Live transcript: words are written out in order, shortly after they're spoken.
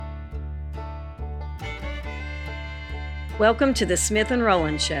Welcome to the Smith and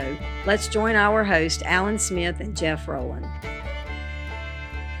Rowland Show. Let's join our host, Alan Smith and Jeff Rowland.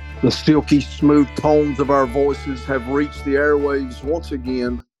 The silky smooth tones of our voices have reached the airwaves once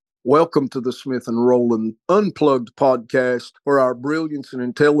again. Welcome to the Smith and Rowland Unplugged podcast, where our brilliance and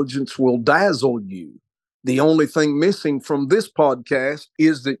intelligence will dazzle you. The only thing missing from this podcast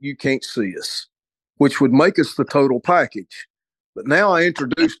is that you can't see us, which would make us the total package. But now I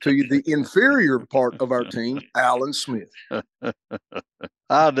introduce to you the inferior part of our team, Alan Smith.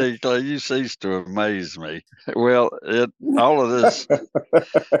 I declare, you cease to amaze me. Well, all of this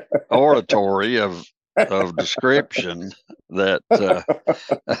oratory of description that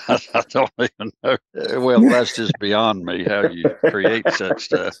I don't even know. Well, that's just beyond me how you create such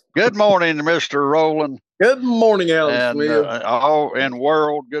stuff. Good morning, Mr. Rowland. Good morning, Alan Smith.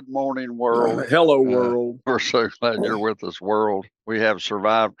 Good morning, world. Hello, world. We're so glad you're with us, world. We have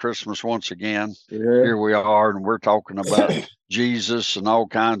survived Christmas once again. Yeah. Here we are, and we're talking about Jesus and all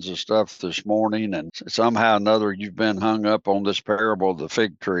kinds of stuff this morning. And somehow or another, you've been hung up on this parable of the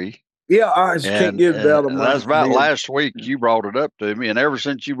fig tree. Yeah, I just can't get it out of my That's about head. last week you brought it up to me, and ever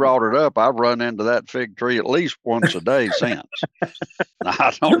since you brought it up, I've run into that fig tree at least once a day since.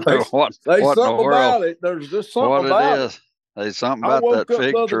 I don't know what in the world about it. There's just something about it. There's something about that fig tree.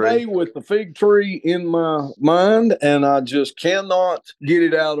 I woke up the other day with the fig tree in my mind, and I just cannot get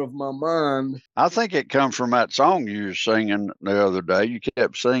it out of my mind. I think it comes from that song you were singing the other day. You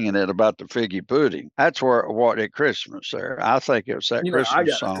kept singing it about the figgy pudding. That's what at Christmas there. I think it was that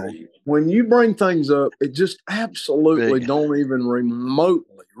Christmas song. When you bring things up, it just absolutely don't even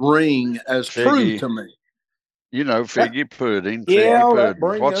remotely ring as true to me. You know, figgy pudding. Yeah, figgy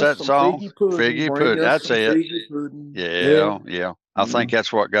pudding. What's that song? Figgy pudding. That's it. Yeah. I think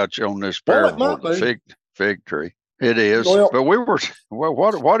that's what got you on this parable of the fig tree. It is. But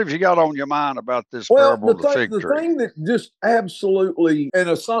what have you got on your mind about this parable of the fig tree? The thing that just absolutely, and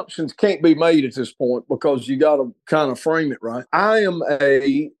assumptions can't be made at this point because you got to kind of frame it right. I am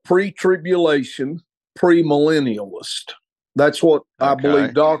a pre-tribulation, premillennialist. That's what I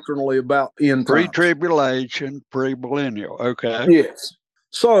believe doctrinally about end times. Pre-tribulation, premillennial. Okay. Yes.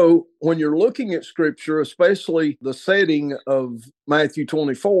 So when you're looking at Scripture, especially the setting of Matthew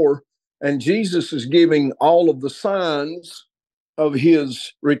 24, and Jesus is giving all of the signs of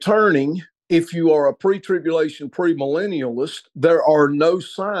his returning, if you are a pre-tribulation, premillennialist, there are no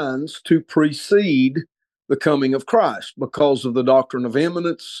signs to precede the coming of Christ because of the doctrine of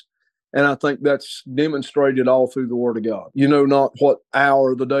imminence. And I think that's demonstrated all through the Word of God. You know not what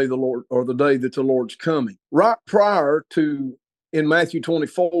hour, the day the Lord, or the day that the Lord's coming. Right prior to, in Matthew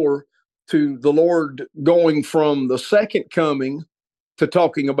 24, to the Lord going from the second coming to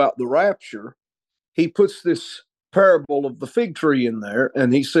talking about the rapture, he puts this parable of the fig tree in there,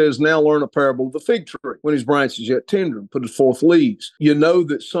 and he says, now learn a parable of the fig tree. When his branch is yet tender and putteth forth leaves, you know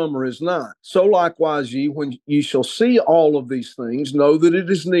that summer is nigh. So likewise ye, when ye shall see all of these things, know that it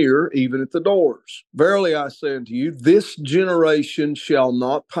is near, even at the doors. Verily I say unto you, this generation shall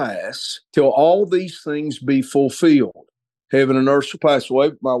not pass till all these things be fulfilled. Heaven and earth shall pass away,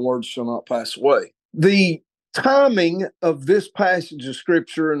 but my words shall not pass away. The timing of this passage of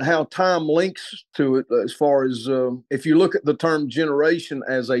Scripture and how time links to it, as far as if you look at the term generation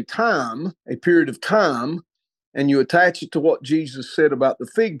as a time, a period of time, and you attach it to what Jesus said about the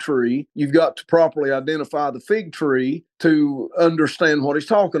fig tree, you've got to properly identify the fig tree to understand what he's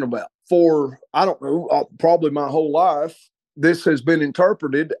talking about. For, I don't know, probably my whole life, this has been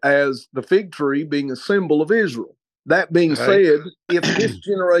interpreted as the fig tree being a symbol of Israel. That being said, if this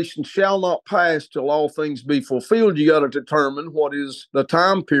generation shall not pass till all things be fulfilled, you got to determine what is the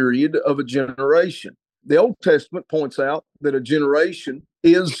time period of a generation. The Old Testament points out that a generation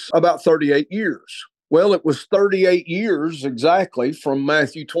is about 38 years. Well, it was 38 years exactly from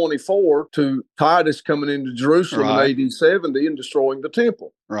Matthew 24 to Titus coming into Jerusalem in AD 70 and destroying the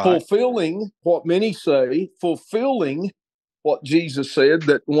temple. Fulfilling what many say, fulfilling what Jesus said,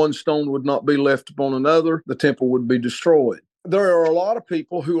 that one stone would not be left upon another, the temple would be destroyed. There are a lot of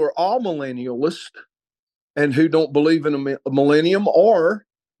people who are all-millennialists and who don't believe in a millennium, or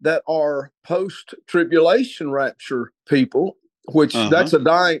that are post-tribulation rapture people, which that's a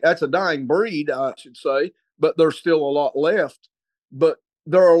dying breed, I should say, but there's still a lot left. But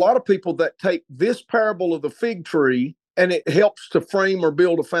there are a lot of people that take this parable of the fig tree, and it helps to frame or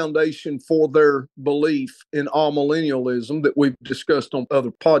build a foundation for their belief in amillennialism that we've discussed on other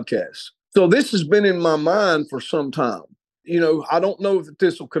podcasts. So this has been in my mind for some time. You know, I don't know if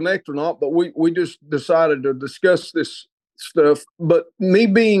this will connect or not, but we just decided to discuss this stuff. But me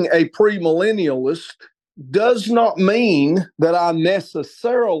being a premillennialist, does not mean that I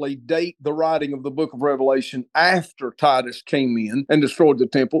necessarily date the writing of the book of Revelation after Titus came in and destroyed the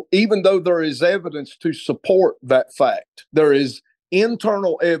temple, even though there is evidence to support that fact. There is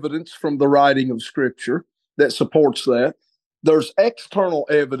internal evidence from the writing of Scripture that supports that. There's external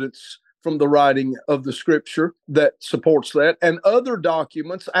evidence from the writing of the Scripture that supports that, and other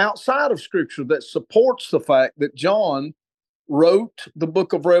documents outside of Scripture that supports the fact that John wrote the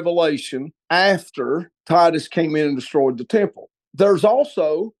book of Revelation after Titus came in and destroyed the temple. There's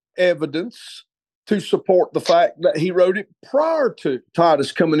also evidence to support the fact that he wrote it prior to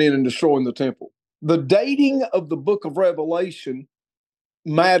Titus coming in and destroying the temple. The dating of the book of Revelation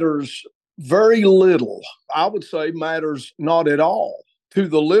matters very little. I would say matters not at all to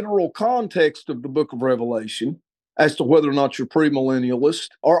the literal context of the book of Revelation as to whether or not you're premillennialist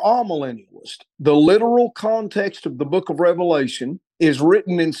or amillennialist. The literal context of the book of Revelation is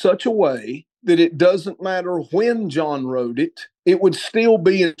written in such a way that it doesn't matter when John wrote it. It would still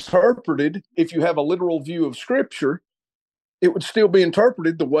be interpreted, if you have a literal view of Scripture, it would still be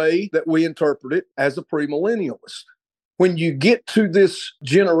interpreted the way that we interpret it as a premillennialist. When you get to this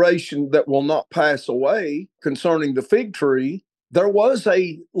generation that will not pass away concerning the fig tree, there was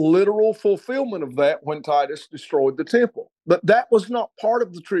a literal fulfillment of that when Titus destroyed the temple. But that was not part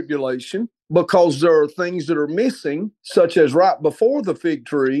of the tribulation because there are things that are missing, such as right before the fig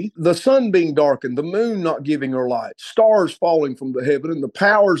tree, the sun being darkened, the moon not giving her light, stars falling from the heaven, and the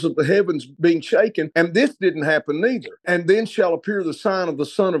powers of the heavens being shaken. And this didn't happen neither. And then shall appear the sign of the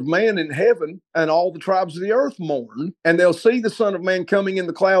Son of Man in heaven, and all the tribes of the earth mourn, and they'll see the Son of Man coming in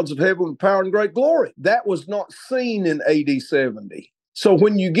the clouds of heaven with power and great glory. That was not seen in AD 70. So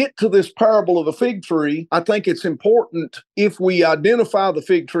when you get to this parable of the fig tree, I think it's important, if we identify the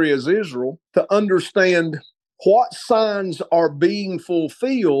fig tree as Israel, to understand what signs are being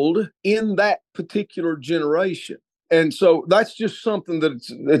fulfilled in that particular generation. And so that's just something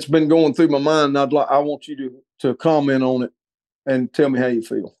that's been going through my mind. I want you to comment on it and tell me how you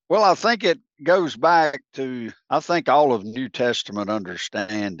feel. Well, I think it goes back to, I think all of New Testament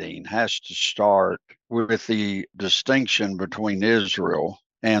understanding has to start with the distinction between Israel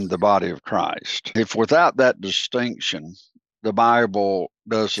and the body of Christ. If without that distinction, the Bible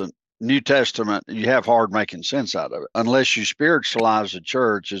doesn't, New Testament, you have hard making sense out of it, unless you spiritualize the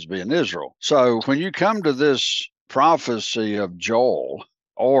church as being Israel. So when you come to this prophecy of Joel,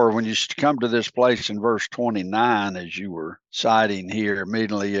 or when you come to this place in verse 29, as you were citing here,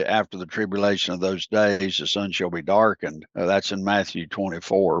 immediately after the tribulation of those days, the sun shall be darkened. That's in Matthew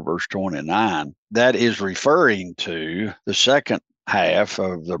 24, verse 29. That is referring to the second half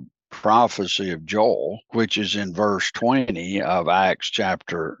of the prophecy of Joel, which is in verse 20 of Acts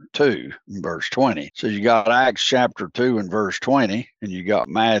chapter 2, verse 20. So you got Acts chapter 2 and verse 20, and you got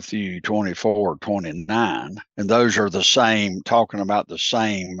Matthew 24, 29. And those are the same, talking about the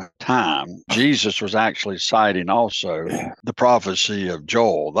same time. Jesus was actually citing also the prophecy of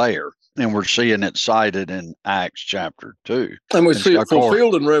Joel there. And we're seeing it cited in Acts chapter 2. And we see it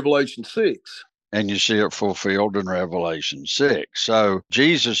fulfilled in Revelation 6. And you see it fulfilled in Revelation 6. So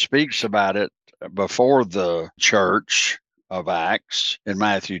Jesus speaks about it before the church of Acts in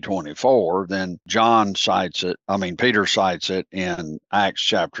Matthew 24. Then Peter cites it in Acts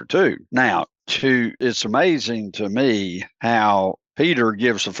chapter 2. Now, it's amazing to me how Peter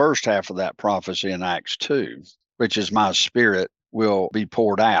gives the first half of that prophecy in Acts 2, which is my spirit will be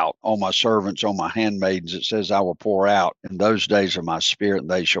poured out on my servants, on my handmaidens. It says, I will pour out in those days of my spirit, and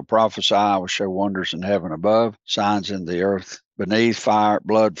they shall prophesy. I will show wonders in heaven above, signs in the earth beneath, fire,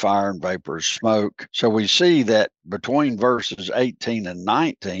 blood, fire, and vapor of smoke. So we see that between verses 18 and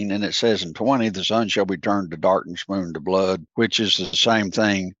 19, and it says in 20, the sun shall be turned to darkness, moon to blood, which is the same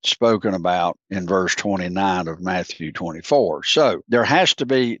thing spoken about in verse 29 of Matthew 24. So there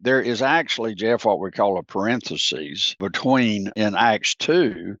is actually, Jeff, what we call a parenthesis between, in Acts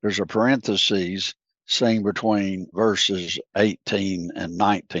 2, there's a parenthesis saying between verses 18 and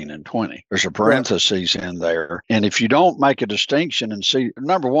 19 and 20. There's a parenthesis in there. And if you don't make a distinction and see,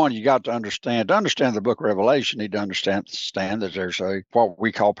 number one, you got to understand the book of Revelation, you need to understand that there's what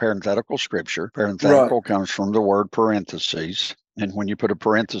we call parenthetical scripture. Parenthetical comes from the word parentheses. And when you put a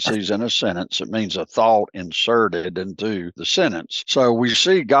parenthesis in a sentence, it means a thought inserted into the sentence. So we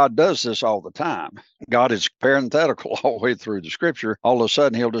see God does this all the time. God is parenthetical all the way through the scripture. All of a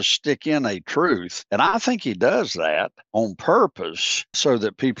sudden, he'll just stick in a truth. And I think he does that on purpose so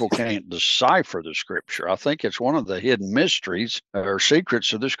that people can't decipher the scripture. I think it's one of the hidden mysteries or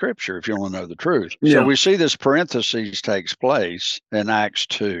secrets of the scripture, if you want to know the truth. Yeah. So we see this parenthesis takes place in Acts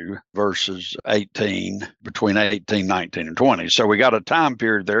 2, verses 18, between 18, 19, and 20. So we got a time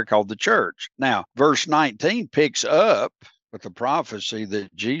period there called the church. Now, verse 19 picks up with the prophecy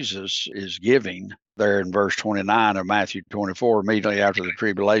that Jesus is giving there in verse 29 of Matthew 24, immediately after the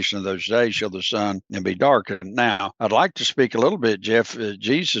tribulation of those days shall the sun be darkened. Now, I'd like to speak a little bit, Jeff.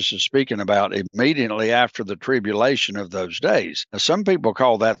 Jesus is speaking about immediately after the tribulation of those days. Now, some people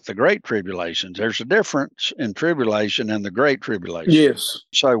call that the Great Tribulation. There's a difference in tribulation and the Great Tribulation. Yes.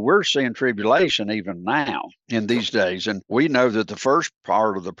 So we're seeing tribulation even now in these days. And we know that the first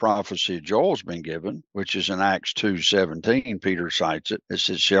part of the prophecy of Joel's been given, which is in Acts 2:17. Peter cites it. It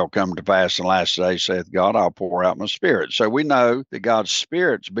says, shall come to pass in the last days, saith God, I'll pour out my spirit. So we know that God's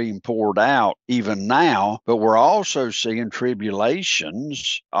spirit's being poured out even now, but we're also seeing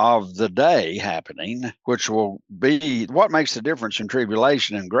tribulations of the day happening, which will be what makes the difference in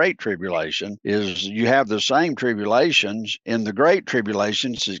tribulation and great tribulation is you have the same tribulations in the great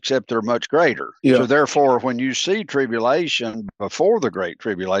tribulations, except they're much greater. Yeah. So therefore, when you see tribulation before the great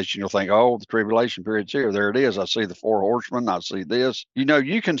tribulation, you'll think, oh, the tribulation period's here. There it is. I see the four horsemen. I see this. You know,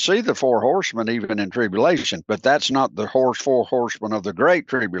 you can see the four horsemen even in tribulation, but that's not the four horsemen of the great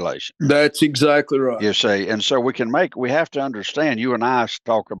tribulation. That's exactly right. You see, and so we have to understand, you and I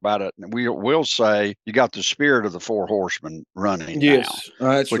talk about it, and we will say you got the spirit of the four horsemen running now,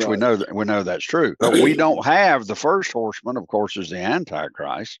 that's which right. we know that's true. But we don't have the first horseman, of course, is the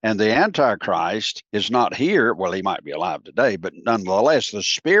Antichrist, and the Antichrist is not here. Well, he might be alive today, but nonetheless, the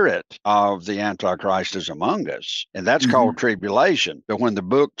spirit of the Antichrist is among us, and that's called tribulation. But when the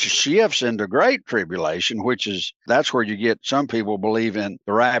book shifts into great tribulation, that's where you get some people believe in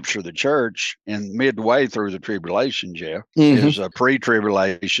the rapture of the church in midway through the tribulation, Jeff, is a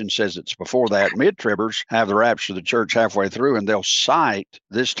pre-tribulation, says it's before that. Mid-tribbers have the rapture of the church halfway through, and they'll cite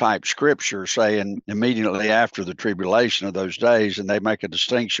this type scripture saying immediately after the tribulation of those days, and they make a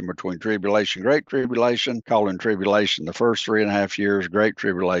distinction between tribulation, great tribulation, calling tribulation the first 3.5 years, great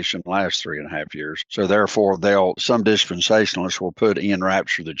tribulation last 3.5 years. So therefore, some dispensationalists will put in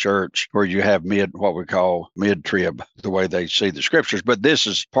rapture of the church where you have what we call mid-trib, the way they see the scriptures. But this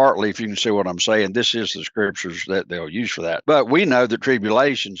is partly, if you can see what I'm saying, this is the scriptures that they'll use for that. But we know that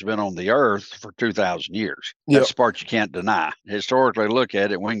tribulation's been on the earth for 2,000 years. That's the part you can't deny. Historically, look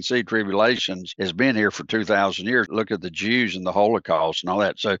at it. We can see tribulations has been here for 2,000 years. Look at the Jews and the Holocaust and all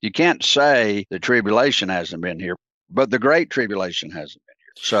that. So you can't say the tribulation hasn't been here, but the Great Tribulation hasn't been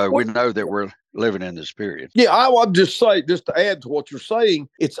here. So we know that we're living in this period. Yeah, I would just say, just to add to what you're saying,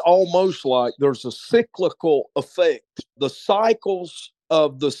 it's almost like there's a cyclical effect. The cycles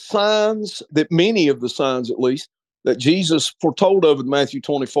of the signs, that many of the signs at least, that Jesus foretold of in Matthew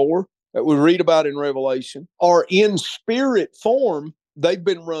 24, that we read about in Revelation, are in spirit form. They've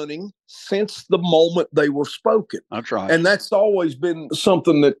been running since the moment they were spoken. That's right. And that's always been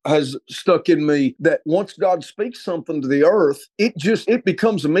something that has stuck in me, that once God speaks something to the earth, it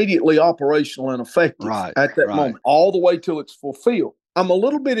becomes immediately operational and effective at that moment, all the way till it's fulfilled. I'm a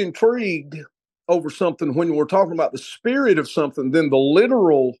little bit intrigued over something when we're talking about the spirit of something than the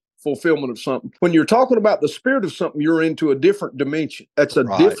literal fulfillment of something. When you're talking about the spirit of something, you're into a different dimension. That's a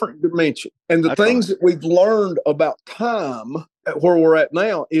different dimension. And the things that we've learned about time, where we're at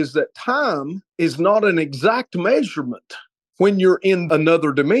now, is that time is not an exact measurement when you're in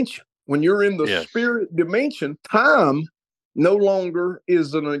another dimension. When you're in the spirit dimension, time no longer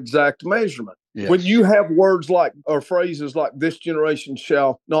is an exact measurement. Yes. When you have words like, or phrases like, this generation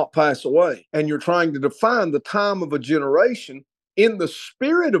shall not pass away, and you're trying to define the time of a generation, in the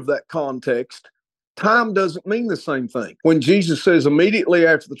spirit of that context, time doesn't mean the same thing. When Jesus says immediately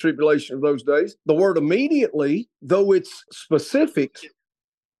after the tribulation of those days, the word immediately, though it's specific,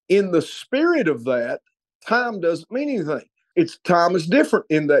 in the spirit of that, time doesn't mean anything. Time is different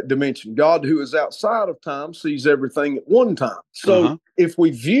in that dimension. God, who is outside of time, sees everything at one time. So if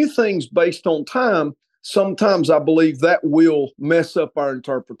we view things based on time, sometimes I believe that will mess up our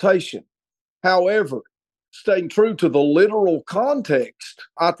interpretation. However, staying true to the literal context,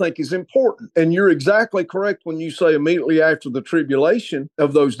 I think, is important. And you're exactly correct when you say immediately after the tribulation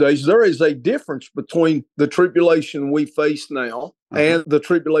of those days. There is a difference between the tribulation we face now and the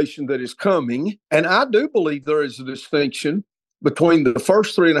tribulation that is coming. And I do believe there is a distinction between the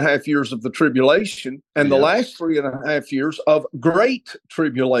first 3.5 years of the tribulation and the last 3.5 years of great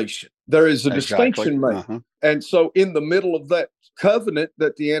tribulation. There is a distinction made. And so in the middle of that covenant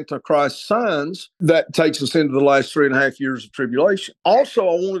that the Antichrist signs, that takes us into the last 3.5 years of tribulation. Also,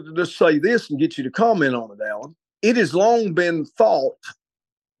 I wanted to just say this and get you to comment on it, Alan. It has long been thought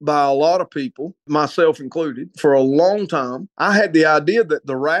by a lot of people, myself included, for a long time. I had the idea that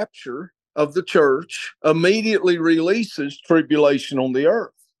the rapture of the church immediately releases tribulation on the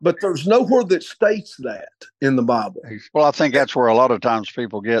earth. But there's nowhere that states that in the Bible. Well, I think that's where a lot of times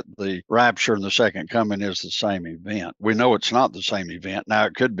people get the rapture and the second coming is the same event. We know it's not the same event. Now,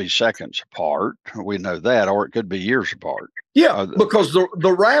 it could be seconds apart. We know that, or it could be years apart. Yeah, because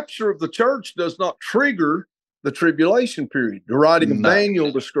the rapture of the church does not trigger the tribulation period. The writing of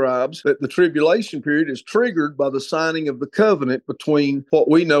Daniel describes that the tribulation period is triggered by the signing of the covenant between what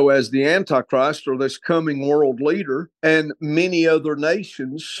we know as the Antichrist, or this coming world leader, and many other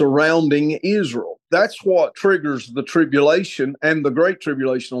nations surrounding Israel. That's what triggers the tribulation and the great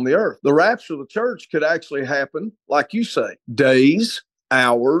tribulation on the earth. The rapture of the church could actually happen, like you say, days,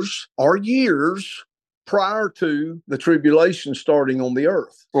 hours, or years prior to the tribulation starting on the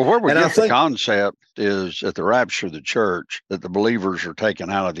earth. Well, where we get the concept is at the rapture of the church that the believers are taken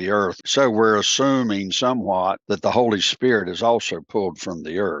out of the earth. So we're assuming somewhat that the Holy Spirit is also pulled from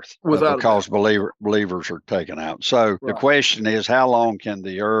the earth because believers are taken out. So the question is, how long can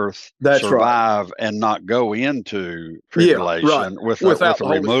the earth survive and not go into tribulation without the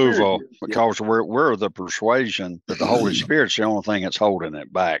removal? Because we're the persuasion that the Holy Spirit's the only thing that's holding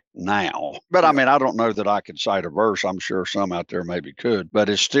it back now. But I mean, I don't know that I could cite a verse. I'm sure some out there maybe could, but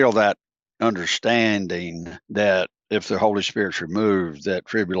it's still that understanding that if the Holy Spirit's removed, that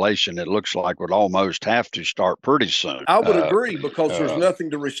tribulation, it looks like, would almost have to start pretty soon. I would agree, because there's nothing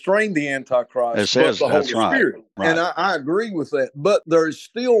to restrain the Antichrist but the Holy Spirit. Right. And I agree with that. But there is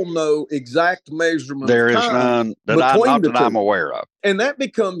still no exact measurement There of is time none that I'm aware of. And that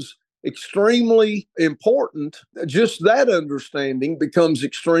becomes extremely important. Just that understanding becomes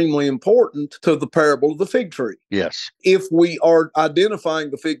extremely important to the parable of the fig tree. Yes. If we are identifying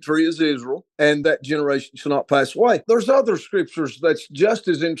the fig tree as Israel and that generation shall not pass away, there's other scriptures that's just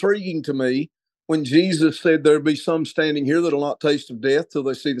as intriguing to me. When Jesus said there'll be some standing here that'll not taste of death till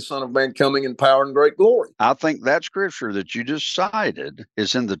they see the Son of Man coming in power and great glory. I think that scripture that you just cited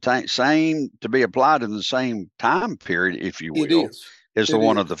is in the same, to be applied in the same time period, if you will. It is. Is the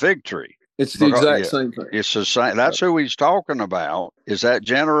one of the fig tree. It's the exact same thing. It's the same. That's who he's talking about, is that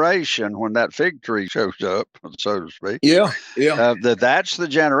generation when that fig tree shows up, so to speak. Yeah. That's the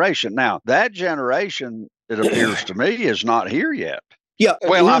generation. Now, that generation, it appears to me, is not here yet. Yeah.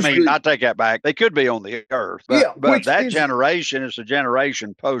 Well, I mean, I take that back. They could be on the earth, but that generation is the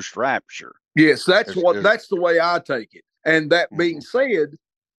generation post-rapture. Yes, that's the way I take it. And that being said,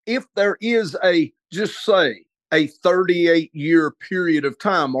 if there is a 38-year period of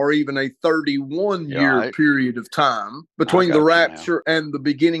time, or even a 31-year period of time between the rapture and the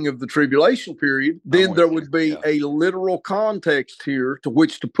beginning of the tribulation period, then there would be a literal context here to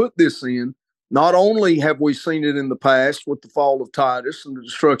which to put this in. Not only have we seen it in the past with the fall of Titus and the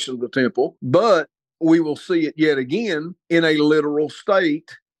destruction of the temple, but we will see it yet again in a literal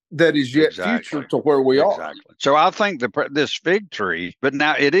state that is yet future to where we are. So I think this fig tree, but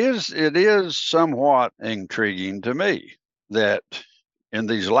now it is somewhat intriguing to me that in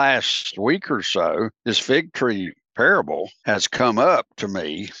these last week or so, this fig tree parable has come up to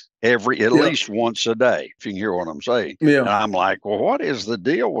me at least once a day, if you can hear what I'm saying. Yeah. And I'm like, well, what is the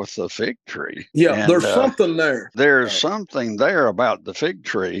deal with the fig tree? Yeah, and, there's something there. There's something there about the fig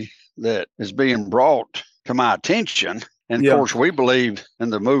tree that is being brought to my attention. And of course, we believe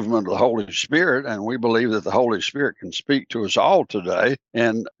in the movement of the Holy Spirit, and we believe that the Holy Spirit can speak to us all today.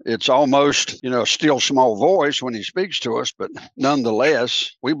 And it's almost, a still small voice when he speaks to us, but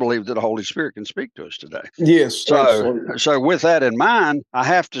nonetheless, we believe that the Holy Spirit can speak to us today. Yes. So with that in mind, I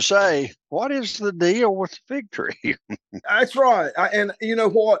have to say, what is the deal with the fig tree? That's right. And you know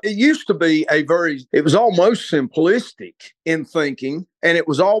what? It used to be it was almost simplistic in thinking, and it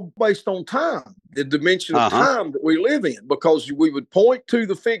was all based on time, the dimension of time that we live in, because we would point to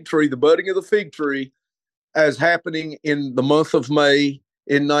the fig tree, the budding of the fig tree, as happening in the month of May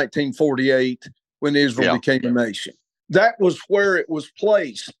in 1948 when Israel became a nation. That was where it was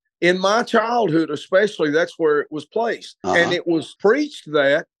placed. In my childhood, especially, that's where it was placed. And it was preached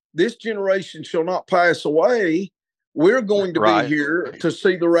that this generation shall not pass away. We're going to be here to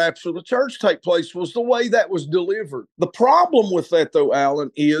see the rapture of the church take place, was the way that was delivered. The problem with that, though,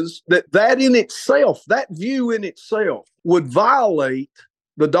 Alan, is that in itself, that view in itself, would violate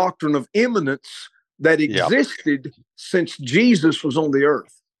the doctrine of imminence that existed since Jesus was on the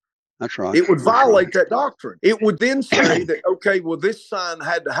earth. That's right. It would violate that doctrine. It would then say that, okay, well, this sign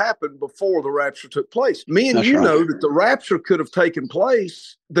had to happen before the rapture took place. Me and you know that the rapture could have taken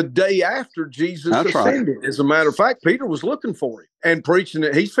place the day after Jesus ascended. As a matter of fact, Peter was looking for him and preaching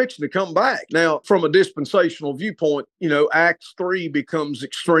that he's fixing to come back. Now, from a dispensational viewpoint, Acts 3 becomes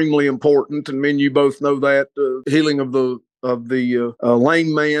extremely important. And men, you both know that, the healing of the the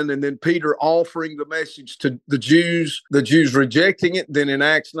lame man, and then Peter offering the message to the Jews rejecting it. Then in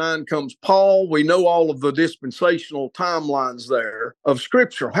Acts 9 comes Paul. We know all of the dispensational timelines there of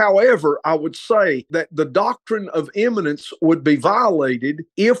Scripture. However, I would say that the doctrine of imminence would be violated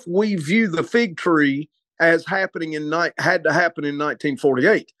if we view the fig tree as had to happen in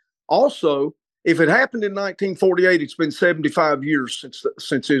 1948. Also, if it happened in 1948, it's been 75 years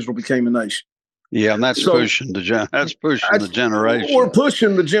since Israel became a nation. Yeah, and that's pushing the generation. We're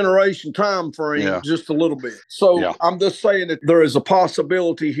pushing the generation time frame just a little bit. So I'm just saying that there is a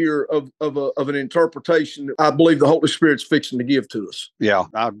possibility here of an interpretation that I believe the Holy Spirit's fixing to give to us. Yeah,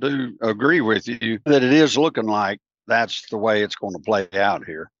 I do agree with you that it is looking like that's the way it's going to play out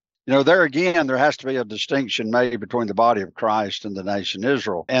here. There again, there has to be a distinction made between the body of Christ and the nation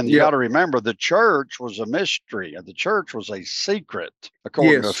Israel. And you got to remember, the church was a mystery. The church was a secret,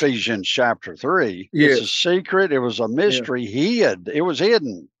 according to Ephesians chapter 3. It's a secret. It was a mystery. It was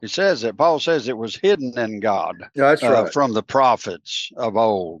hidden. Paul says it was hidden in God. That's right. From the prophets of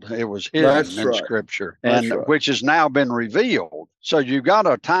old. It was hidden in Scripture, which has now been revealed. So you got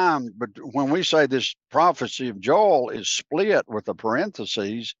a time, but when we say this prophecy of Joel is split with the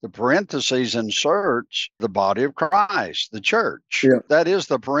parentheses inserts the body of Christ, the church. Yeah. That is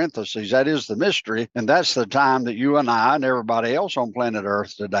the parentheses. That is the mystery. And that's the time that you and I and everybody else on planet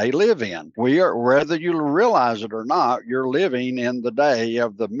Earth today live in. We are, whether you realize it or not, you're living in the day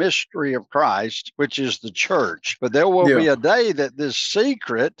of the mystery of Christ, which is the church. But there will be a day that this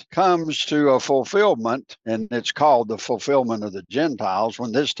secret comes to a fulfillment, and it's called the fulfillment of the Gentiles.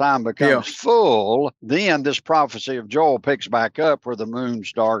 When this time becomes full, then this prophecy of Joel picks back up where the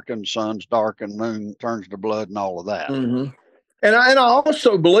moon's darkened, sun's darkened, moon turns to blood and all of that. Mm-hmm. And I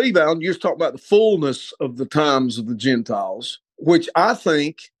also believe, Alan, you just talk about the fullness of the times of the Gentiles, which I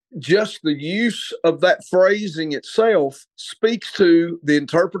think just the use of that phrasing itself speaks to the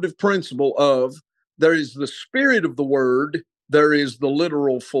interpretive principle of there is the spirit of the word, there is the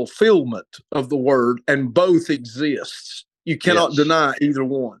literal fulfillment of the word, and both exists. You cannot deny either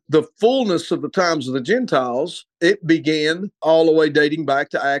one. The fullness of the times of the Gentiles, it began all the way dating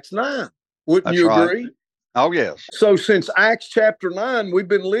back to Acts 9. Wouldn't you agree? Oh, yes. So since Acts chapter 9, we've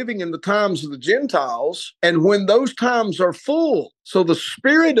been living in the times of the Gentiles. And when those times are full, so the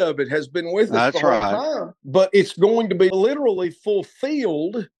spirit of it has been with us the whole time, but it's going to be literally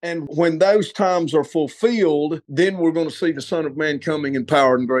fulfilled. And when those times are fulfilled, then we're going to see the Son of Man coming in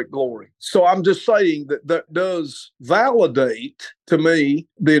power and great glory. So I'm just saying that does validate to me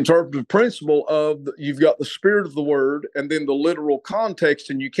the interpretive principle of you've got the spirit of the word and then the literal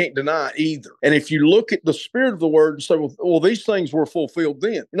context, and you can't deny either. And if you look at the spirit of the word and say, well, these things were fulfilled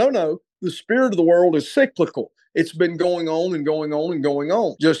then. No, the spirit of the world is cyclical. It's been going on and going on and going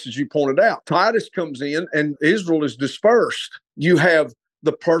on, just as you pointed out. Titus comes in and Israel is dispersed. You have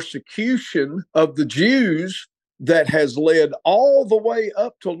the persecution of the Jews that has led all the way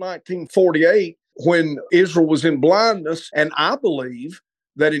up till 1948 when Israel was in blindness. And I believe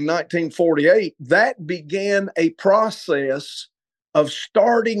that in 1948, that began a process of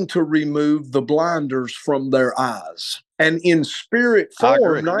starting to remove the blinders from their eyes. And in spirit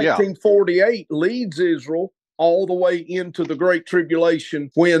form, 1948 leads Israel all the way into the Great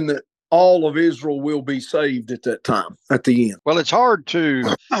Tribulation when all of Israel will be saved at that time, at the end. Well, it's hard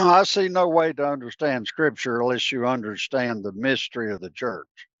to, I see no way to understand Scripture unless you understand the mystery of the church.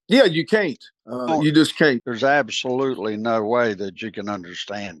 Yeah, you can't. You just can't. There's absolutely no way that you can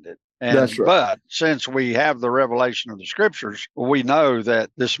understand it. That's right. But since we have the revelation of the Scriptures, we know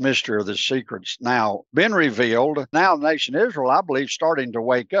that this mystery of the secret's now been revealed. Now the nation Israel, I believe, starting to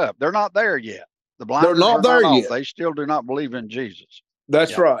wake up. They're not there yet. The blinders They're not there yet. They still do not believe in Jesus.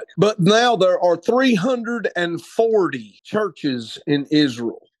 That's right. But now there are 340 churches in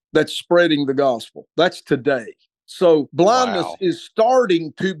Israel that's spreading the gospel. That's today. So blindness is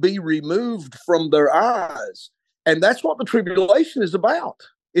starting to be removed from their eyes. And that's what the tribulation is about.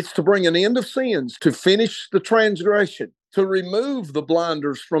 It's to bring an end of sins, to finish the transgression, to remove the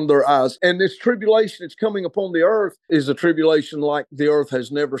blinders from their eyes. And this tribulation that's coming upon the earth is a tribulation like the earth has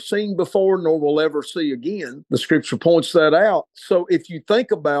never seen before, nor will ever see again. The Scripture points that out. So if you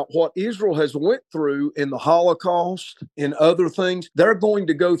think about what Israel has went through in the Holocaust, in other things, they're going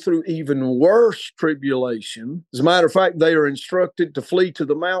to go through even worse tribulation. As a matter of fact, they are instructed to flee to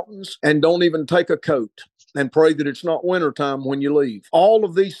the mountains and don't even take a coat, and pray that it's not wintertime when you leave. All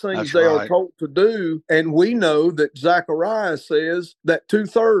of these things are told to do. And we know that Zechariah says that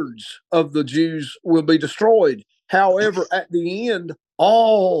 2/3 of the Jews will be destroyed. However, at the end,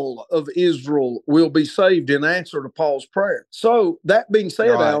 all of Israel will be saved in answer to Paul's prayer. So that being said,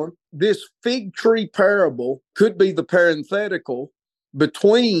 right, Alan, this fig tree parable could be the parenthetical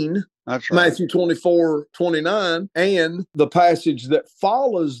between Matthew 24:29 and the passage that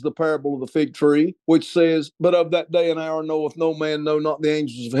follows the parable of the fig tree, which says, "But of that day and hour knoweth no man, no, not the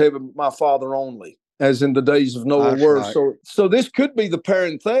angels of heaven, my Father only, as in the days of Noah were." Right. So this could be the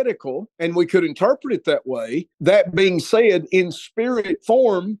parenthetical, and we could interpret it that way. That being said, in spirit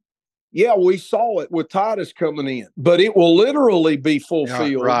form, yeah, we saw it with Titus coming in, but it will literally be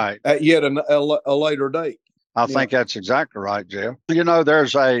fulfilled at yet a later date. I think that's exactly right, Jeff. You know,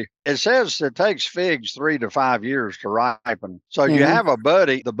 it says it takes figs 3 to 5 years to ripen. So you have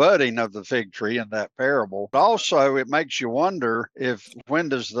the budding of the fig tree in that parable. But also, it makes you wonder if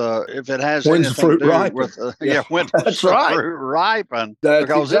it has anything to do with, when does the fruit ripen? That's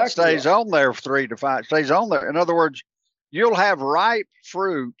because exactly it stays on there for 3 to 5, stays on there. In other words, you'll have ripe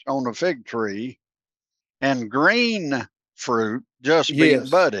fruit on the fig tree and green fruit just being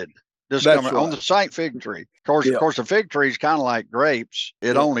budded. Just coming on the same fig tree. Of course, the fig tree is kind of like grapes.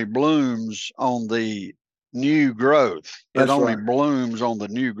 It only blooms on the new growth. It only blooms on the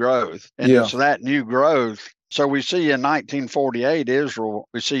new growth. And it's that new growth. So we see in 1948, Israel,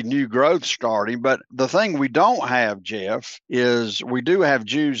 we see new growth starting. But the thing we don't have, Jeff, is we do have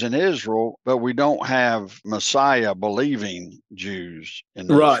Jews in Israel, but we don't have Messiah believing Jews in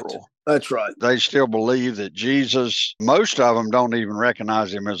Israel. That's right. They still believe that Jesus, most of them don't even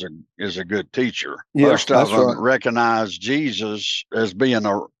recognize him as a good teacher. Most of them recognize Jesus as being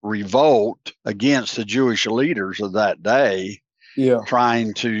a revolt against the Jewish leaders of that day,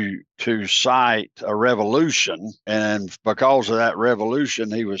 trying to cite a revolution. And because of that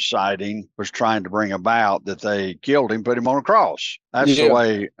revolution he was citing was trying to bring about that they killed him, put him on a cross. That's the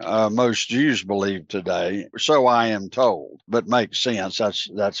way most Jews believe today. So I am told, but makes sense. That's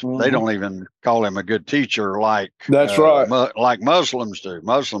they don't even call him a good teacher like like Muslims do.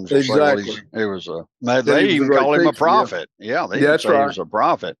 Muslims will say, well, they even call him a prophet. They even say he was a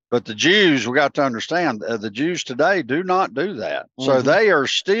prophet. But the Jews, we got to understand, the Jews today do not do that. So they are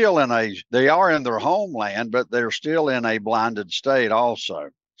still they are in their homeland, but they're still in a blinded state also.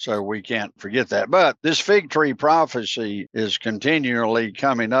 So we can't forget that. But this fig tree prophecy is continually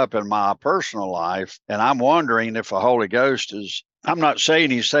coming up in my personal life. And I'm wondering if the Holy Ghost is, I'm not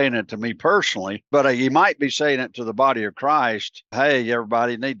saying he's saying it to me personally, but he might be saying it to the body of Christ. Hey,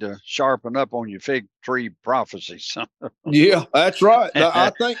 everybody need to sharpen up on your fig tree prophecies. Yeah, that's right.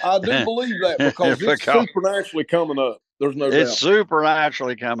 I do believe that because it's supernaturally coming up. There's no doubt. It's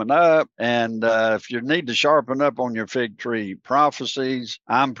supernaturally coming up. And if you need to sharpen up on your fig tree prophecies,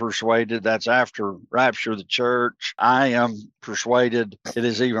 I'm persuaded that's after rapture of the church. I am persuaded it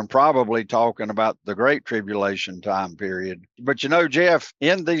is even probably talking about the Great Tribulation time period. But, you know, Jeff,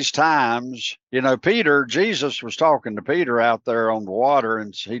 in these times, you know, Jesus was talking to Peter out there on the water,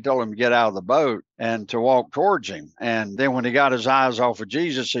 and he told him to get out of the boat and to walk towards him. And then when he got his eyes off of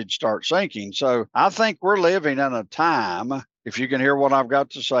Jesus, he'd start sinking. So I think we're living in a time, if you can hear what I've got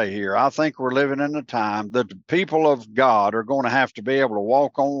to say here, I think we're living in a time that the people of God are going to have to be able to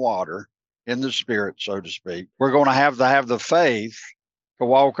walk on water in the Spirit, so to speak. We're going to have the faith to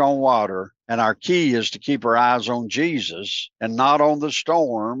walk on water. And our key is to keep our eyes on Jesus and not on the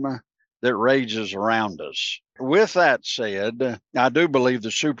storm that rages around us. With that said, I do believe the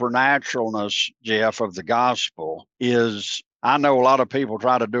supernaturalness, Jeff, of the gospel is, I know a lot of people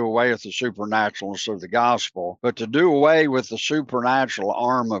try to do away with the supernaturalness of the gospel, but to do away with the supernatural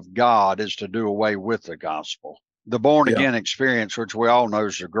arm of God is to do away with the gospel. The born again experience, which we all know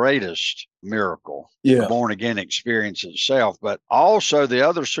is the greatest miracle, the born again experience itself, but also the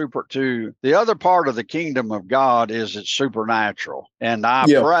other part of the kingdom of God is it's supernatural. And I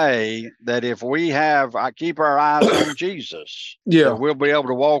pray that if I keep our eyes on Jesus, that we'll be able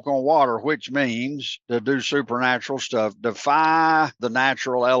to walk on water, which means to do supernatural stuff, defy the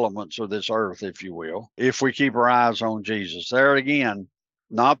natural elements of this earth, if you will, if we keep our eyes on Jesus. There again,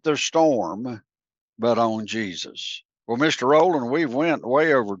 not the storm, but on Jesus. Well, Mr. Rowland, we've went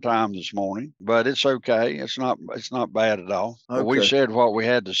way over time this morning, but it's okay. It's not bad at all. Okay. We said what we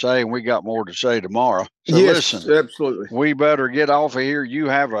had to say, and we got more to say tomorrow. So listen, absolutely. We better get off of here. You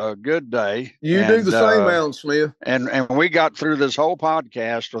have a good day. You do the same, Alan Smith. And we got through this whole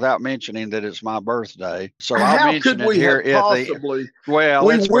podcast without mentioning that it's my birthday. So I'll mention it here possibly?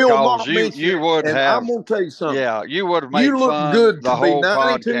 It's because you would have. I'm going to tell you something. Yeah, you would have made You look fun good the to whole be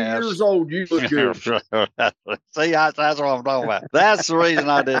 92 podcast. years old. You look good. See, that's what I'm talking about. That's the reason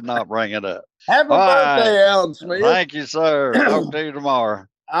I did not bring it up. Have a birthday, Alan Smith. Thank you, sir. Talk to you tomorrow.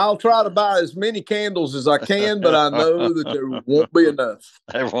 I'll try to buy as many candles as I can, but I know that there won't be enough.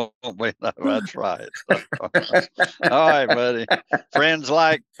 There won't be enough. That's right. All right, buddy. Friends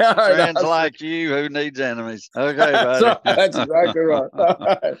like you, who needs enemies? Okay, buddy. That's exactly right. All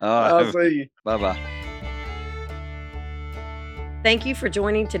right. I'll see you. Bye-bye. Thank you for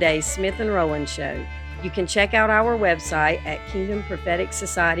joining today's Smith and Rowland Show. You can check out our website at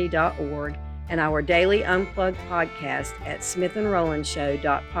kingdompropheticsociety.org and our daily Unplugged podcast at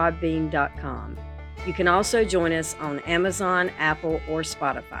smithandrolandshow.podbean.com. You can also join us on Amazon, Apple, or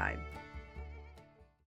Spotify.